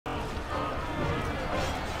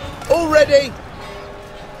ready?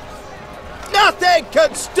 Nothing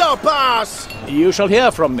can stop us! You shall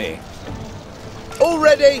hear from me. All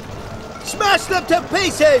ready? Smash them to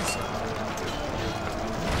pieces!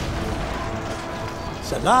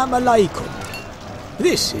 Salam alaikum.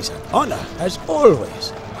 This is an honor, as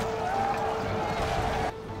always.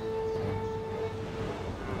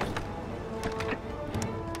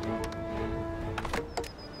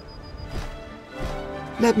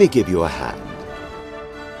 Let me give you a hand.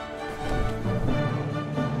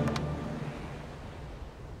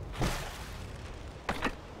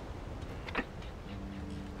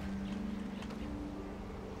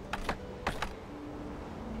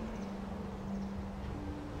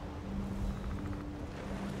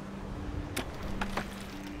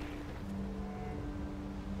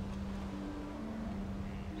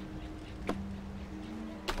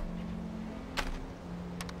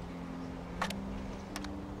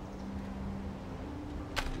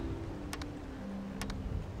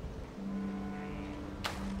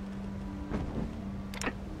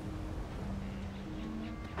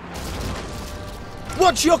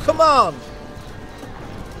 What's your command?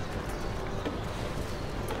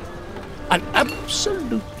 An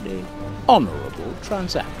absolutely honourable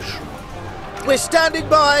transaction. We're standing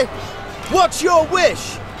by. What's your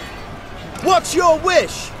wish? What's your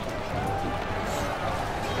wish?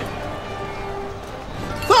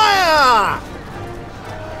 Fire!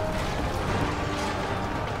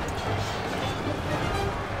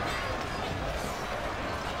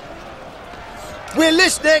 We're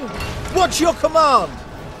listening. What's your command?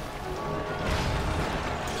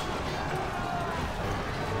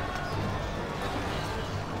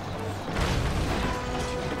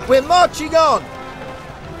 We're marching on.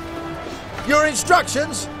 Your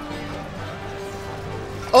instructions?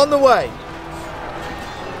 On the way.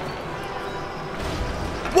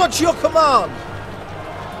 What's your command?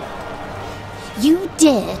 You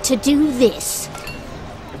dare to do this?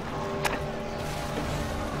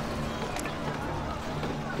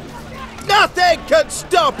 Nothing can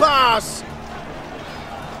stop us!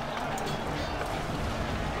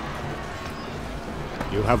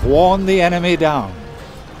 You have worn the enemy down.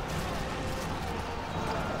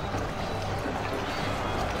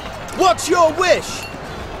 What's your wish?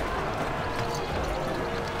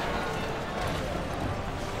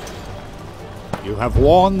 You have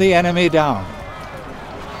worn the enemy down.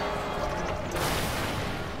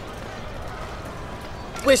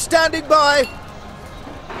 We're standing by.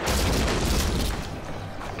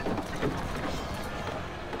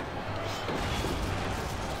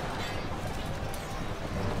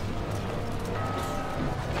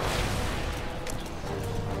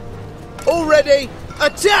 All ready.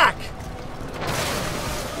 Attack!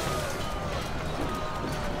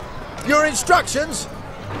 Your instructions?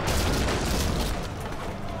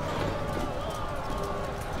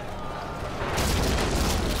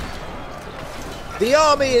 The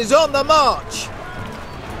army is on the march!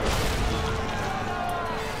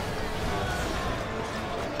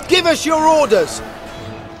 Give us your orders!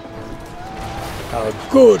 A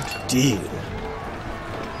good deal.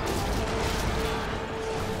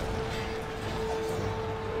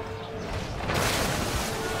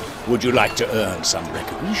 Would you like to earn some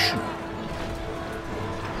recognition?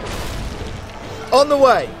 On the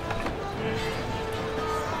way!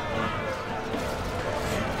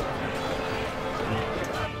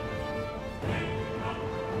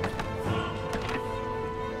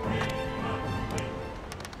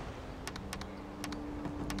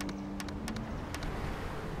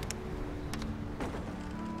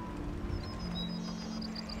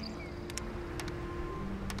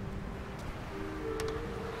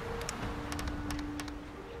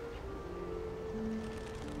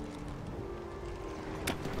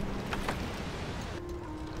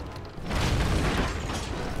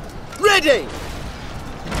 Ready!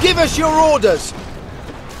 Give us your orders!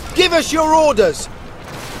 Give us your orders!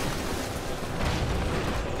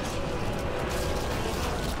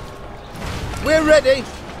 We're ready!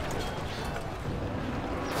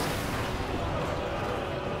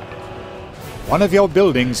 One of your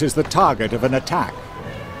buildings is the target of an attack.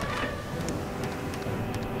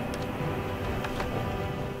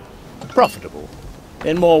 Profitable,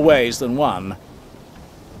 in more ways than one.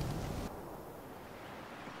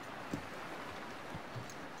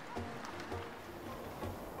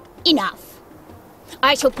 Enough.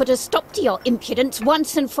 I shall put a stop to your impudence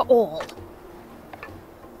once and for all.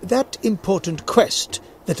 That important quest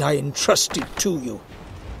that I entrusted to you.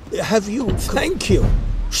 Have you... Thank you.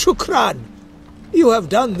 Shukran. You have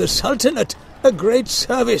done the Sultanate a great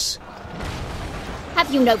service.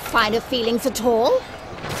 Have you no finer feelings at all?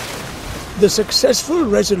 The successful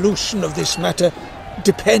resolution of this matter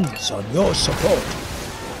depends on your support.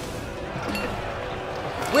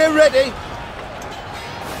 We're ready!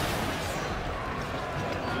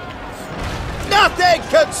 Nothing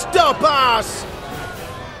can stop us!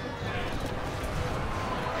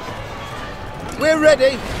 We're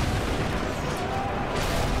ready!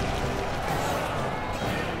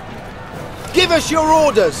 Give us your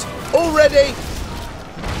orders! All ready?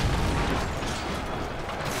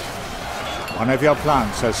 One of your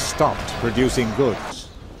plants has stopped producing goods.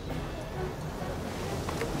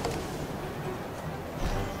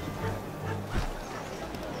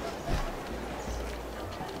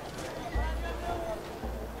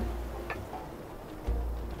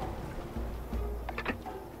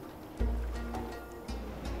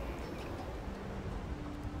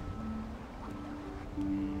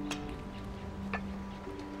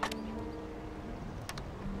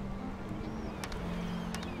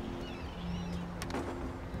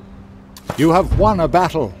 You have won a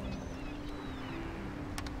battle.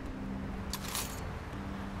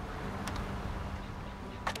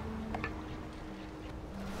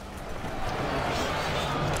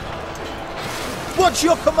 What's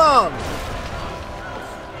your command?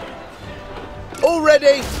 All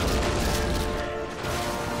ready?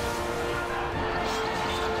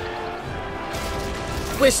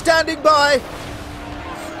 We're standing by.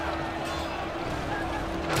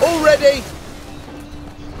 All ready?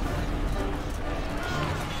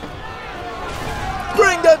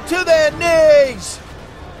 Bring them to their knees!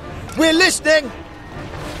 We're listening!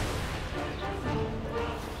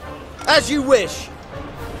 As you wish.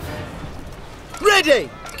 Ready!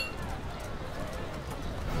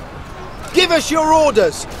 Give us your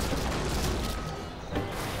orders!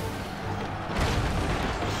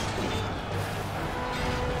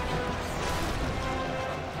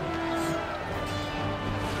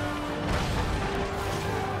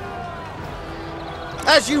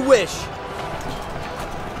 As you wish.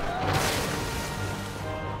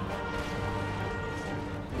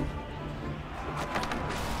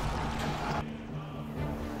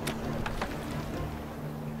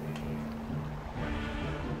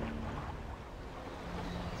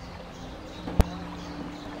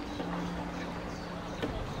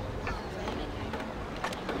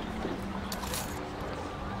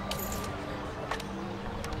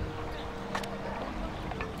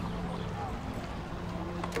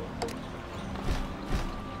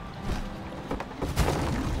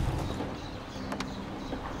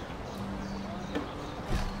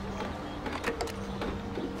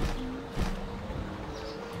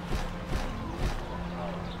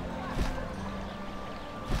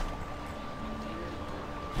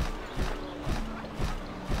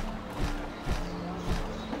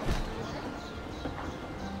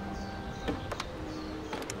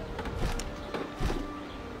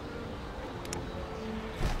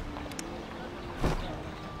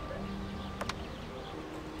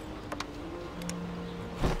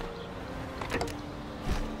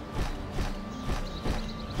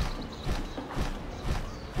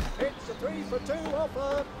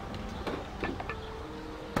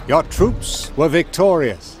 Your troops were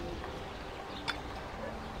victorious.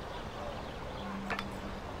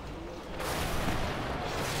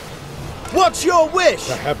 What's your wish?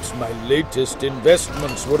 Perhaps my latest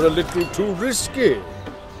investments were a little too risky.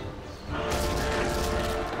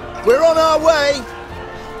 We're on our way.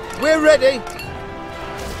 We're ready.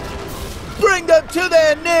 Bring them to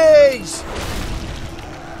their knees!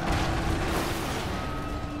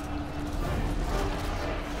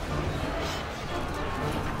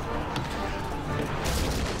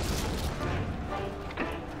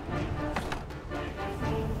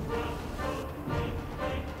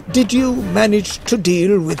 Did you manage to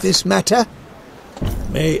deal with this matter?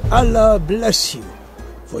 May Allah bless you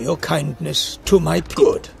for your kindness to my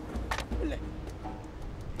people. Good.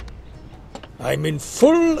 I'm in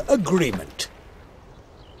full agreement.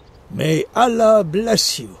 May Allah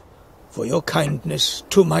bless you for your kindness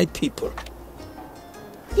to my people.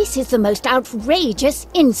 This is the most outrageous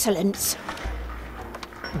insolence.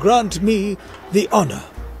 Grant me the honor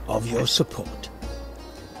of your support.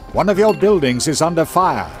 One of your buildings is under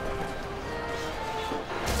fire.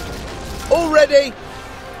 All ready?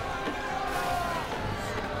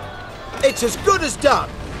 It's as good as done.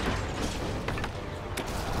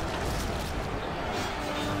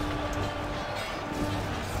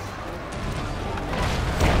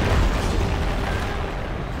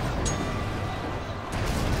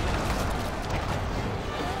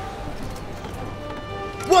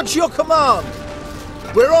 What's your command?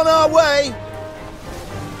 We're on our way.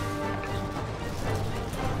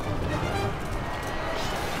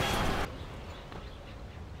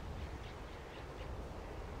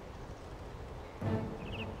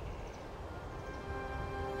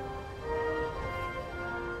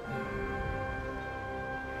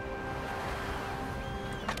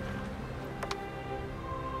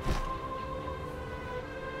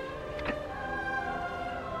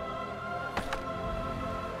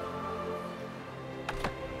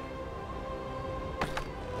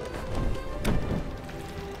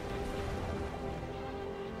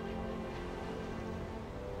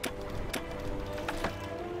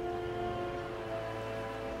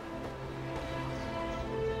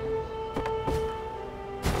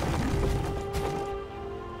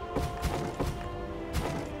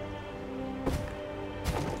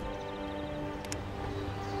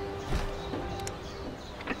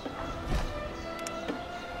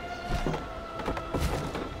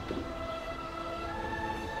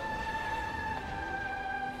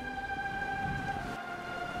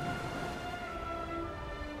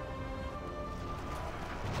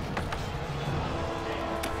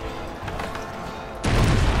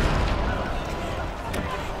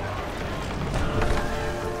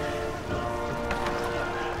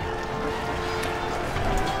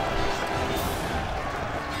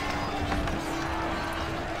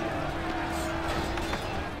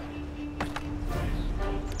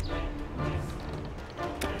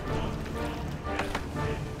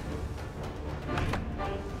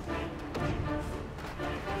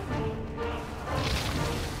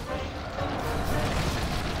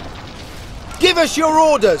 Give us your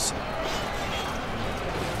orders!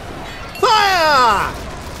 Fire!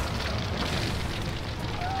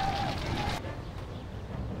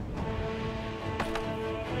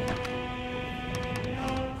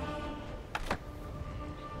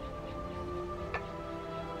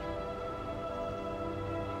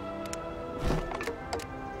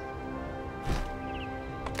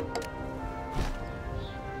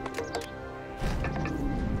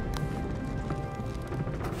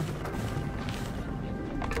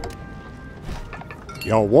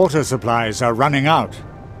 Your water supplies are running out.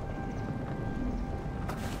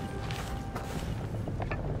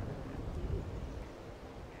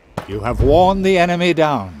 You have worn the enemy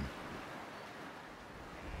down.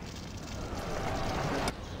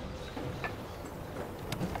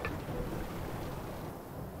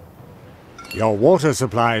 Your water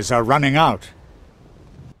supplies are running out.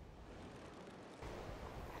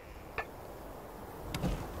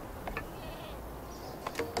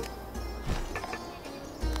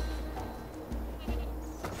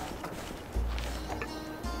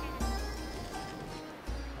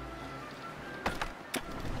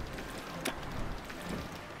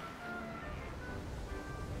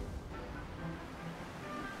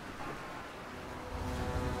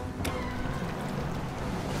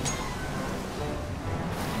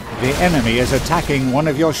 The enemy is attacking one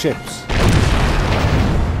of your ships.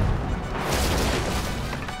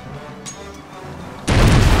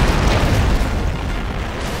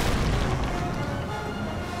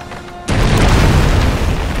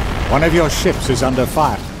 One of your ships is under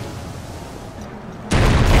fire.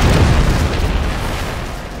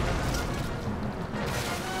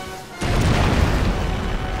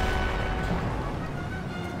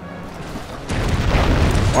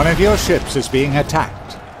 One of your ships is being attacked.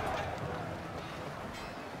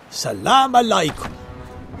 Salam alaikum.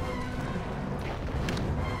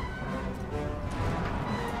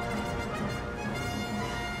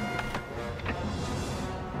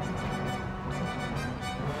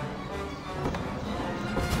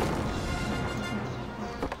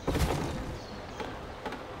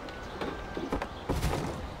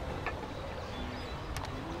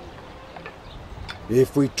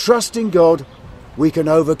 If we trust in God, we can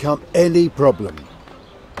overcome any problem.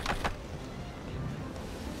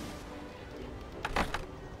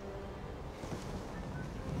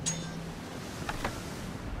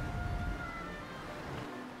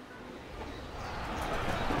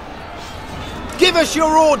 Give us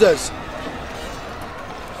your orders!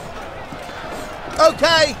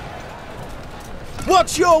 Okay!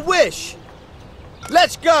 What's your wish?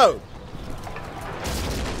 Let's go!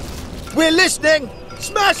 We're listening!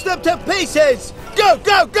 Smash them to pieces! Go,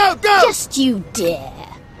 go, go, go! Just you dare!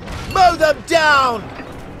 Mow them down!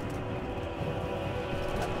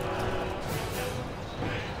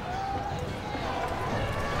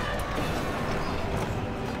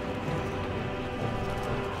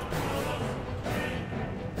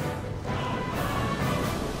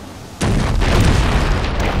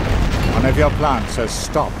 One of your plants has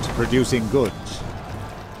stopped producing goods.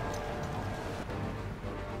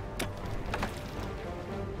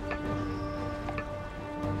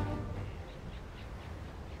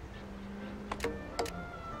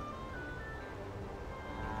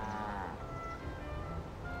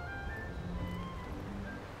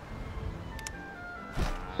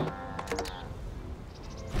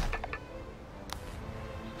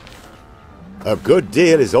 A good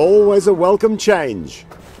deal is always a welcome change.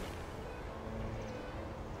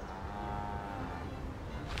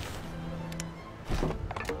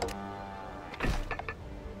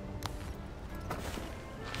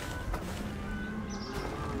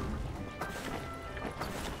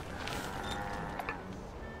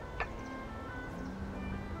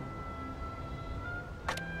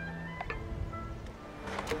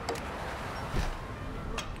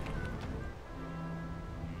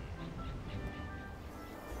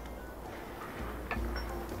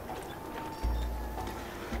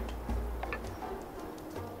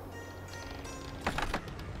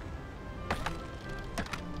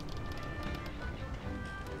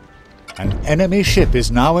 An enemy ship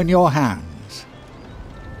is now in your hands.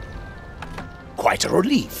 Quite a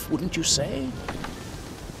relief, wouldn't you say?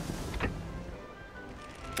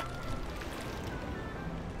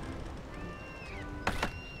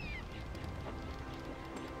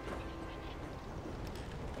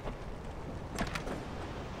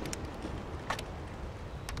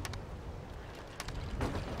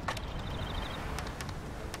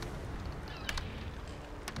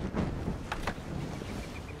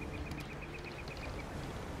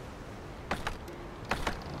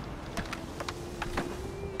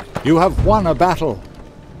 You have won a battle.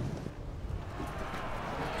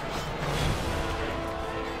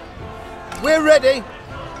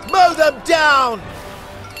 down!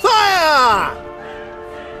 Fire!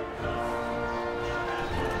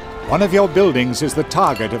 One of your buildings is the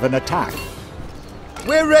target of an attack.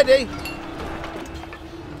 We're ready.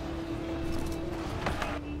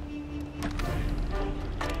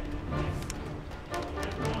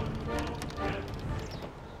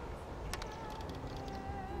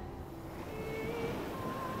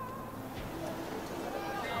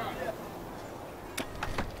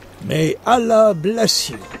 May Allah bless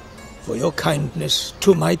you for your kindness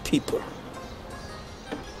to my people.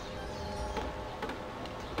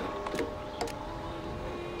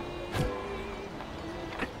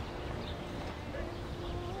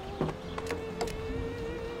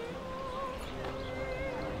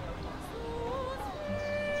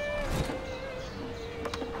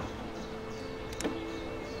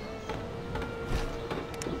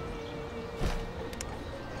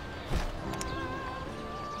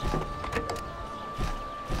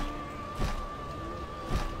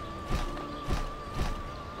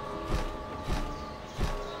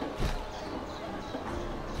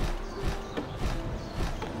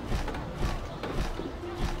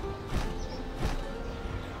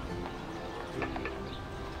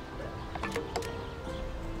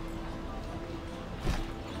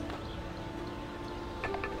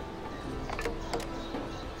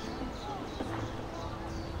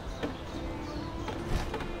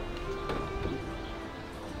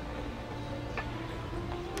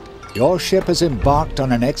 Your ship has embarked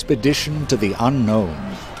on an expedition to the unknown.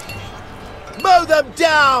 Mow them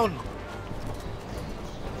down!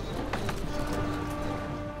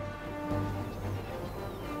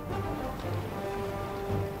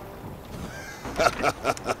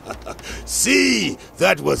 See,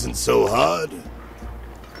 that wasn't so hard.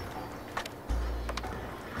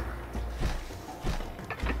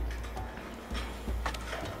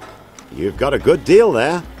 You've got a good deal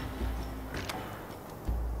there.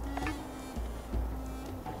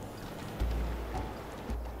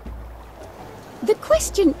 The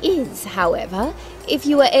question is, however, if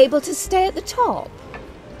you are able to stay at the top.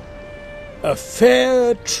 A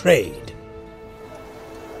fair trade.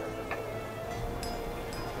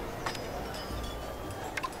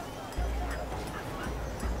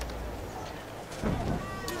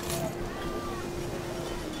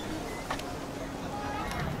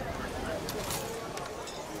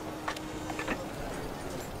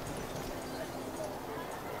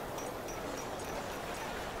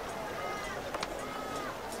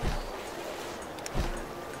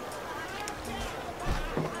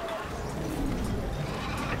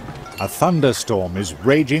 A thunderstorm is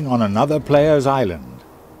raging on another player's island.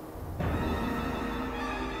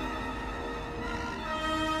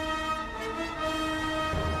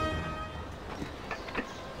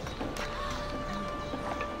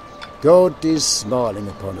 God is smiling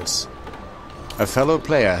upon us. A fellow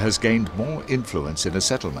player has gained more influence in a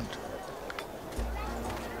settlement.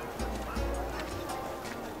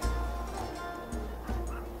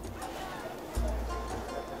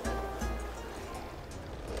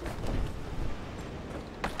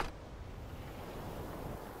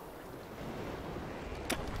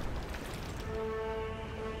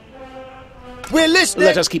 We're listening!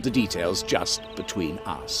 Let us keep the details just between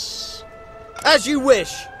us. As you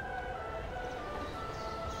wish!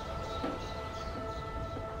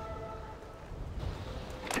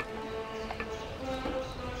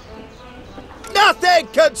 Nothing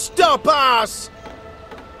can stop us!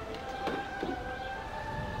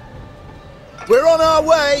 We're on our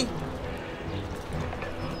way!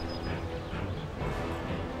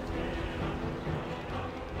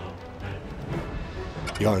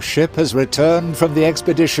 Your ship has returned from the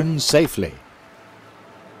expedition safely.